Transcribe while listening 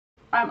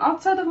I'm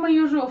outside of my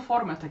usual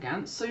format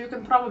again, so you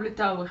can probably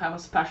tell we have a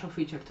special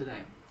feature today.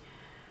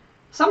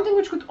 Something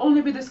which could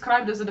only be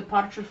described as a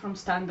departure from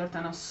standard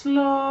and a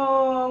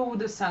slow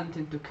descent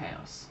into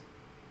chaos.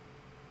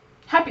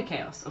 Happy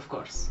chaos, of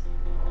course.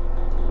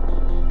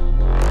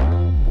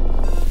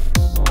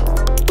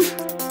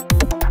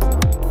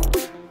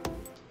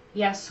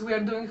 Yes, we are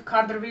doing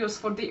card reviews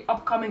for the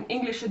upcoming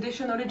English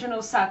edition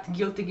original set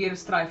Guilty Gear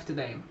Strive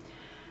today.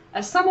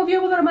 As some of you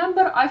will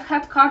remember, I've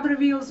had card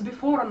reveals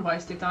before on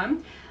Weiss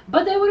time,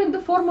 but they were in the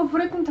form of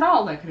written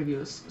trial deck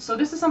reviews, so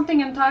this is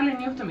something entirely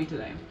new to me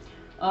today.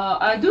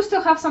 I do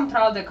still have some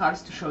trial deck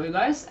cards to show you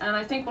guys, and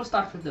I think we'll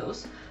start with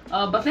those.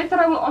 But later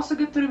I will also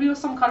get to review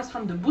some cards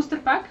from the booster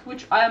pack,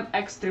 which I am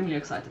extremely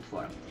excited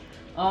for.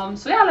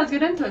 So yeah, let's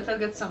get into it. Let's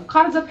get some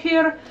cards up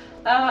here,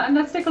 and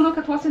let's take a look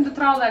at what's in the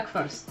trial deck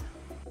first.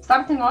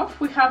 Starting off,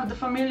 we have the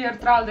familiar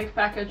trial deck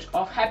package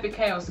of Happy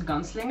Chaos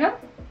Gunslinger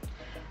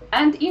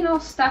and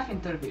Ino's Staff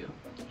Interview.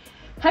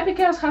 Happy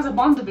Chaos has a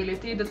bond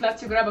ability that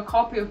lets you grab a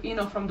copy of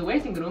Ino from the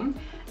waiting room,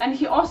 and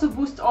he also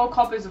boosts all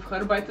copies of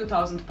her by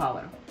 2000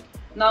 power.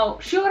 Now,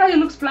 she already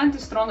looks plenty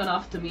strong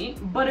enough to me,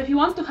 but if you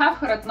want to have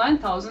her at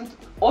 9000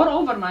 or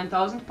over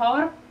 9000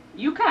 power,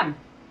 you can.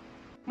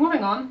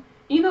 Moving on,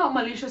 Ino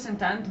Malicious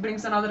Intent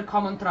brings another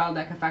common trial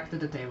deck effect to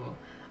the table.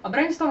 A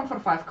brainstorm for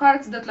 5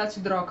 cards that lets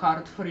you draw a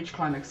card for each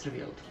climax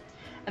revealed.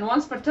 And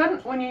once per turn,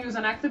 when you use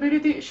an act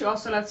ability, she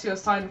also lets you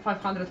assign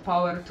 500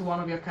 power to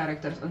one of your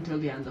characters until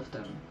the end of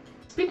turn.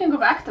 Speaking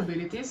of act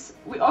abilities,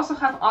 we also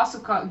have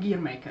Asuka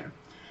Gearmaker,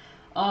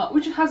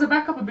 which has a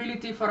backup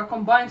ability for a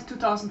combined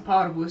 2000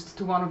 power boost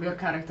to one of your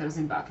characters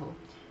in battle.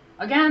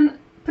 Again,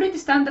 pretty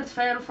standard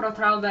fare for a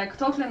trial deck,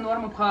 totally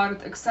normal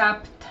card,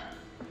 except...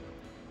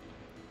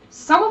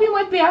 Some of you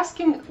might be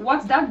asking,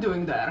 what's that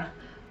doing there?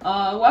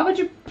 Why would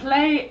you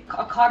play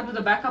a card with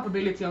a backup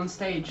ability on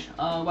stage?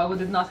 Why would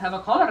it not have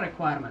a color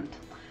requirement?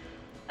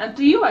 And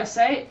to you I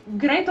say,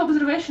 great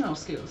observational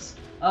skills.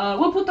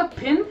 We'll put a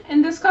pin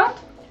in this card,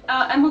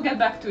 and we'll get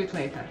back to it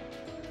later.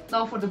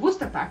 Now for the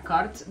booster pack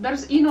cards,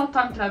 there's Ino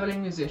Time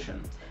Traveling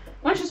Musician.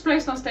 When she's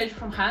placed on stage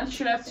from hand,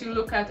 she lets you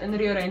look at and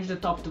rearrange the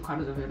top 2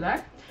 cards of your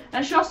deck.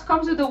 And she also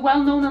comes with a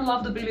well-known and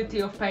loved ability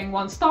of paying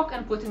 1 stock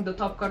and putting the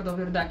top card of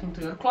your deck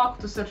into your clock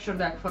to search your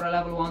deck for a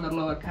level 1 or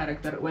lower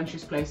character when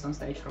she's placed on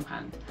stage from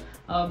hand.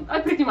 I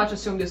pretty much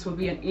assume this will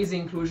be an easy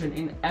inclusion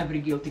in every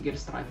Guilty Gear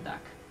Strive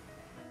deck.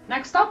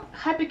 Next up,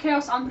 Happy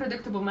Chaos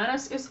Unpredictable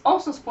Menace is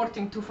also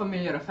sporting 2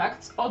 familiar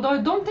effects, although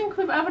I don't think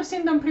we've ever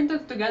seen them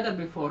printed together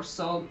before,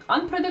 so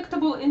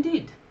unpredictable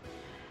indeed.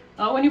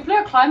 When you play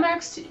a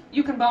climax,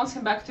 you can bounce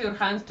him back to your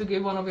hand to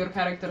give one of your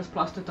characters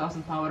plus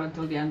 2000 power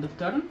until the end of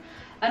turn.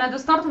 And at the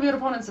start of your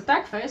opponent's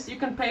attack phase, you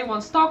can pay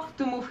 1 stock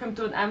to move him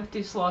to an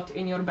empty slot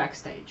in your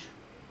backstage.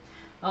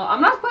 I'm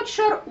not quite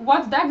sure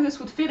what deck this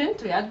would fit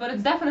into yet, but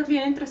it's definitely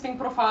an interesting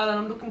profile and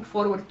I'm looking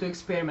forward to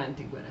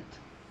experimenting with it.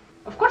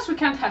 Of course we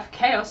can't have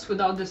chaos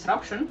without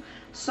disruption,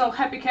 so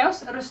Happy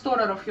Chaos,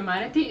 Restorer of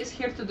Humanity, is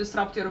here to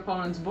disrupt your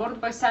opponent's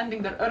board by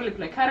sending their early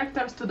play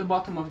characters to the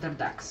bottom of their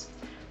decks.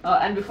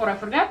 And before I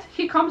forget,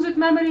 he comes with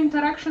memory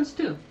interactions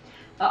too,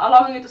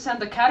 allowing you to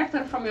send a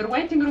character from your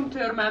waiting room to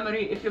your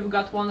memory if you've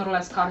got 1 or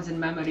less cards in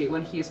memory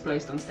when he is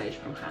placed on stage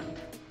from hand.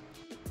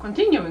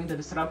 Continuing the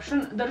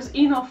disruption, there's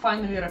Ino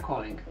Finally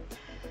Recalling.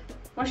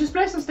 When she's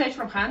placed on stage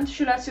from hand,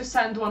 she lets you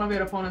send one of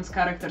your opponent's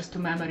characters to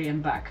memory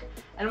and back.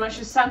 And when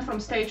she's sent from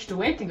stage to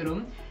waiting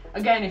room,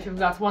 again if you've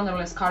got 1 or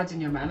less cards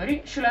in your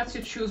memory, she lets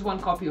you choose 1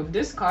 copy of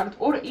this card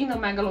or Ino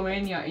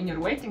Megalomania in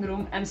your waiting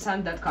room and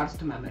send that card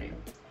to memory.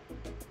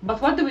 But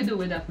what do we do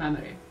with that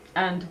memory?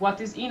 And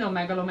what is Ino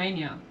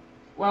Megalomania?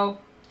 Well,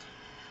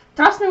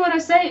 trust me when I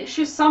say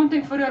she's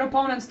something for your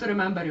opponents to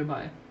remember you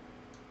by.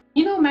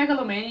 Ino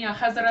Megalomania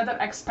has a rather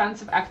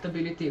expensive act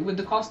ability with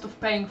the cost of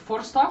paying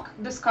 4 stock,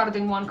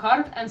 discarding 1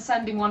 card and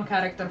sending 1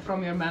 character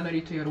from your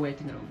memory to your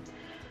waiting room.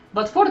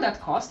 But for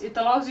that cost, it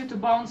allows you to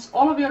bounce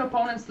all of your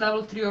opponent's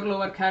level 3 or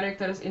lower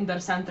characters in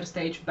their center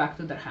stage back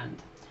to their hand.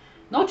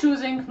 No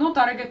choosing, no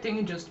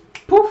targeting, just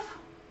poof,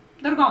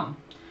 they're gone.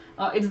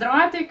 It's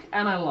dramatic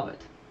and I love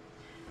it.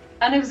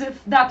 And as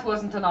if that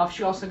wasn't enough,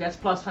 she also gets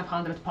plus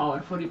 500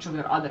 power for each of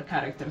your other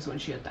characters when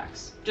she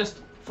attacks, just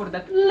for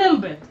that little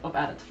bit of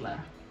added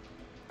flair.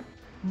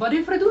 But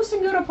if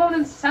reducing your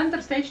opponent's center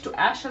stage to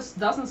ashes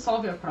doesn't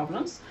solve your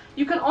problems,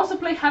 you can also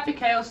play Happy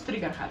Chaos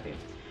Trigger Happy.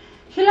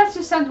 He lets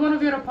you send one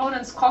of your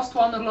opponent's cost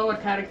 1 or lower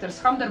characters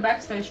from their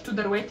backstage to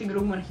their waiting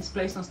room when he's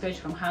placed on stage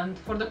from hand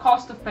for the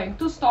cost of paying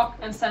 2 stock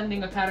and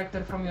sending a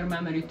character from your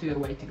memory to your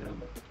waiting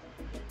room.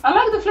 I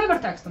like the flavor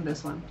text on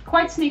this one,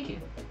 quite sneaky.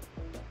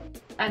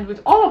 And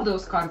with all of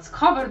those cards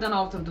covered and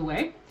out of the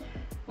way,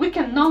 we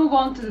can now move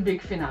on to the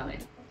big finale.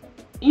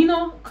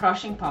 Ino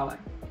Crushing Power.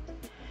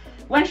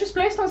 When she's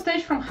placed on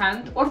stage from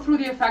hand or through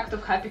the effect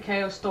of Happy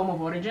Chaos Tome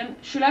of Origin,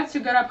 she lets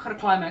you get up her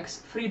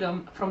climax,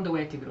 Freedom, from the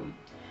waiting room.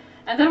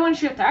 And then when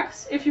she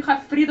attacks, if you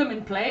have Freedom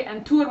in play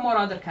and 2 or more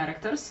other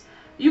characters,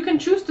 you can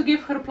choose to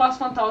give her plus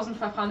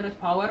 1500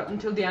 power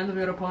until the end of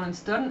your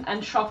opponent's turn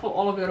and shuffle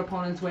all of your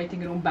opponent's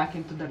waiting room back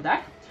into their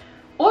deck.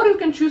 or you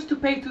can choose to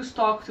pay 2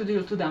 stock to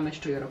deal 2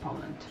 damage to your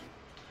opponent.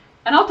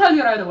 And I'll tell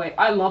you right away,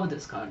 I love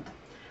this card.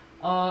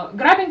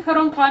 Grabbing her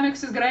own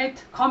climax is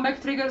great,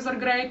 comeback triggers are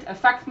great,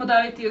 effect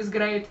modality is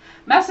great,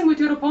 messing with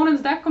your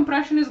opponent's deck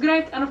compression is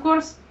great, and of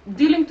course,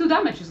 dealing 2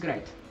 damage is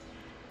great.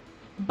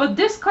 But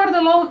this card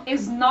alone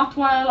is not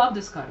why I love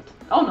this card.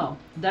 Oh no,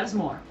 there's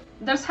more.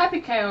 There's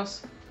Happy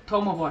Chaos,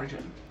 Tome of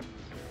Origin.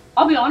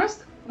 I'll be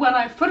honest, when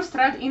I first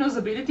read Ino's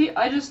ability,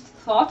 I just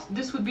thought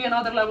this would be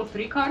another level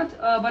 3 card,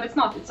 but it's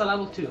not, it's a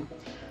level 2.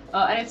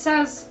 And it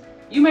says,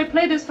 you may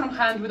play this from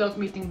hand without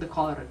meeting the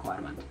color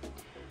requirement.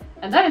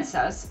 And then it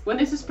says, when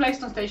this is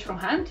placed on stage from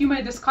hand, you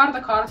may discard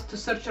a card to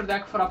search your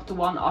deck for up to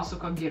 1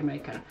 Asuka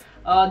Gearmaker.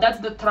 That's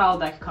the trial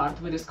deck card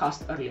we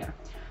discussed earlier.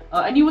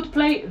 And you would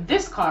play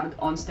this card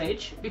on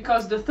stage,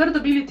 because the third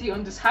ability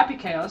on this Happy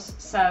Chaos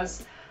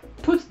says,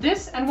 put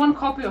this and 1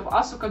 copy of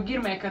Asuka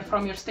Gearmaker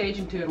from your stage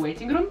into your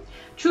waiting room,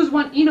 choose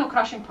 1 Ino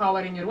Crushing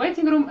Power in your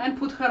waiting room, and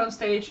put her on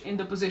stage in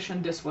the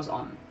position this was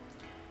on.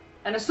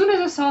 And as soon as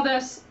I saw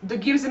this, the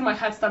gears in my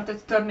head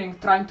started turning,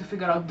 trying to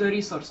figure out the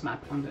resource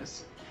map on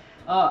this.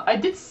 I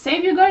did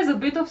save you guys a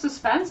bit of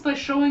suspense by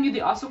showing you the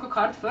Asuka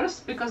card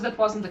first, because that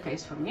wasn't the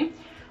case for me.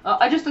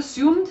 I just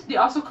assumed the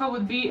Asuka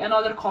would be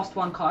another cost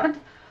 1 card,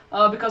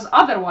 because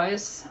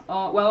otherwise,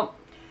 well,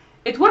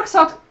 it works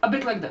out a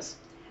bit like this.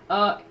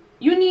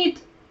 You need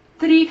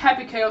 3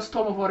 Happy Chaos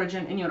Tome of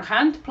Origin in your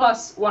hand,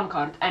 plus 1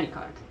 card, any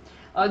card.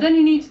 Then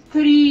you need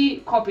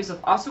 3 copies of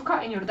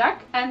Asuka in your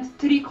deck, and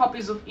 3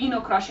 copies of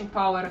Ino Crushing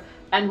Power,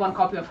 and 1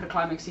 copy of her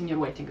Climax in your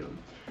waiting room.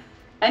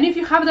 And if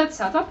you have that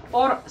setup,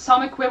 or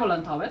some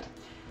equivalent of it,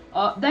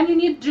 then you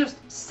need just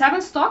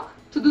 7 stock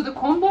to do the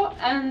combo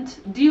and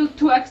deal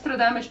 2 extra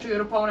damage to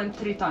your opponent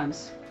 3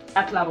 times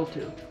at level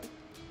 2.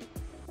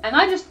 And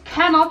I just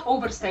cannot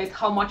overstate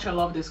how much I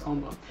love this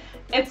combo.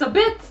 It's a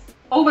bit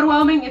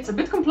overwhelming, it's a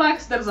bit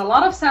complex, there's a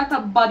lot of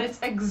setup, but it's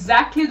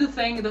exactly the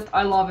thing that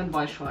I love in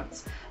Weiss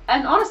Schwarz.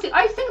 And honestly,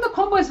 I think the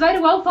combo is very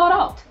well thought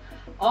out.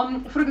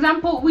 For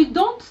example, we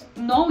don't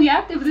know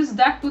yet if this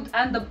deck would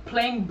end up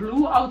playing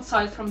blue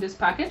outside from this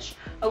package.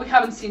 We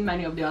haven't seen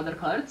many of the other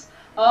cards.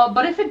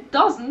 But if it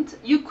doesn't,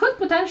 you could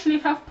potentially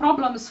have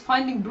problems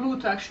finding blue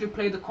to actually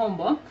play the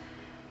combo.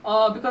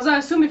 Because I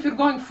assume if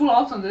you're going full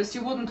out on this,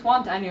 you wouldn't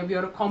want any of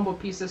your combo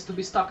pieces to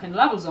be stuck in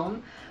level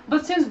zone.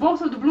 But since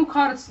both of the blue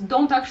cards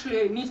don't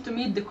actually need to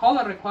meet the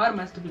color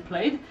requirements to be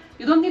played,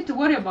 you don't need to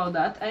worry about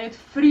that, and it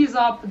frees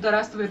up the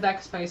rest of your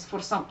deck space for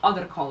some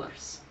other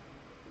colors.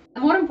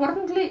 And more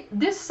importantly,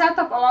 this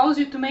setup allows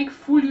you to make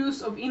full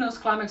use of Ino's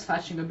Climax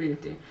Fetching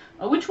ability,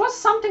 which was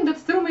something that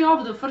threw me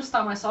off the first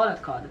time I saw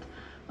that card.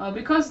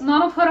 Because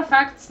none of her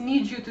effects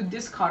need you to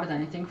discard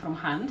anything from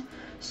hand,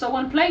 so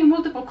when playing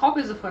multiple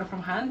copies of her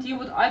from hand, you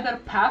would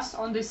either pass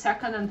on the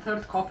second and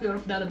third copy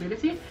of that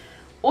ability,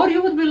 or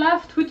you would be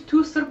left with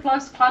 2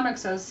 surplus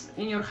climaxes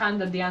in your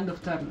hand at the end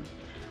of turn.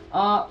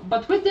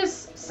 But with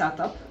this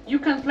setup, you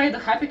can play the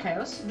Happy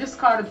Chaos,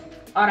 discard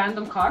a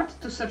random card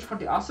to search for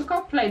the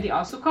Asuka, play the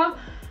Asuka,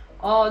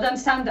 then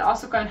send the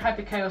Asuka and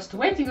Happy Chaos to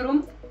waiting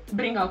room,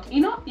 bring out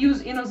Ino,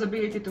 use Ino's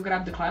ability to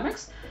grab the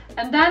climax,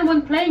 and then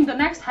when playing the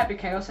next Happy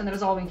Chaos and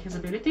resolving his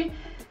ability,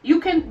 you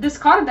can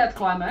discard that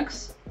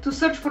climax to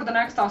search for the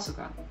next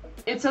Asuka.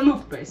 It's a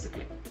loop,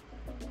 basically.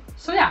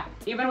 So yeah,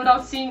 even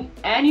without seeing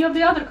any of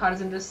the other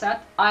cards in this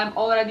set, I'm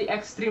already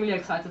extremely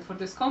excited for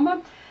this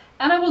combo,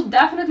 and I will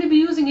definitely be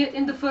using it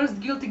in the first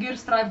Guilty Gear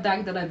Strive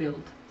deck that I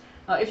build.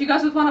 If you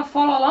guys would want to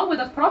follow along with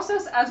that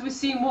process as we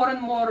see more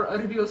and more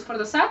reviews for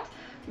the set,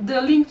 the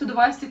link to the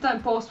Weiss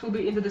Time post will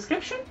be in the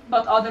description,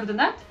 but other than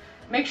that,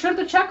 make sure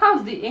to check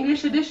out the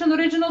English edition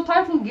original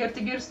title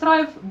Guilty Gear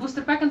Strive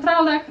Booster Pack and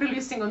Trial Deck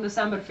releasing on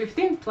December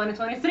 15th,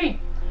 2023.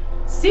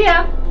 See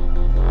ya!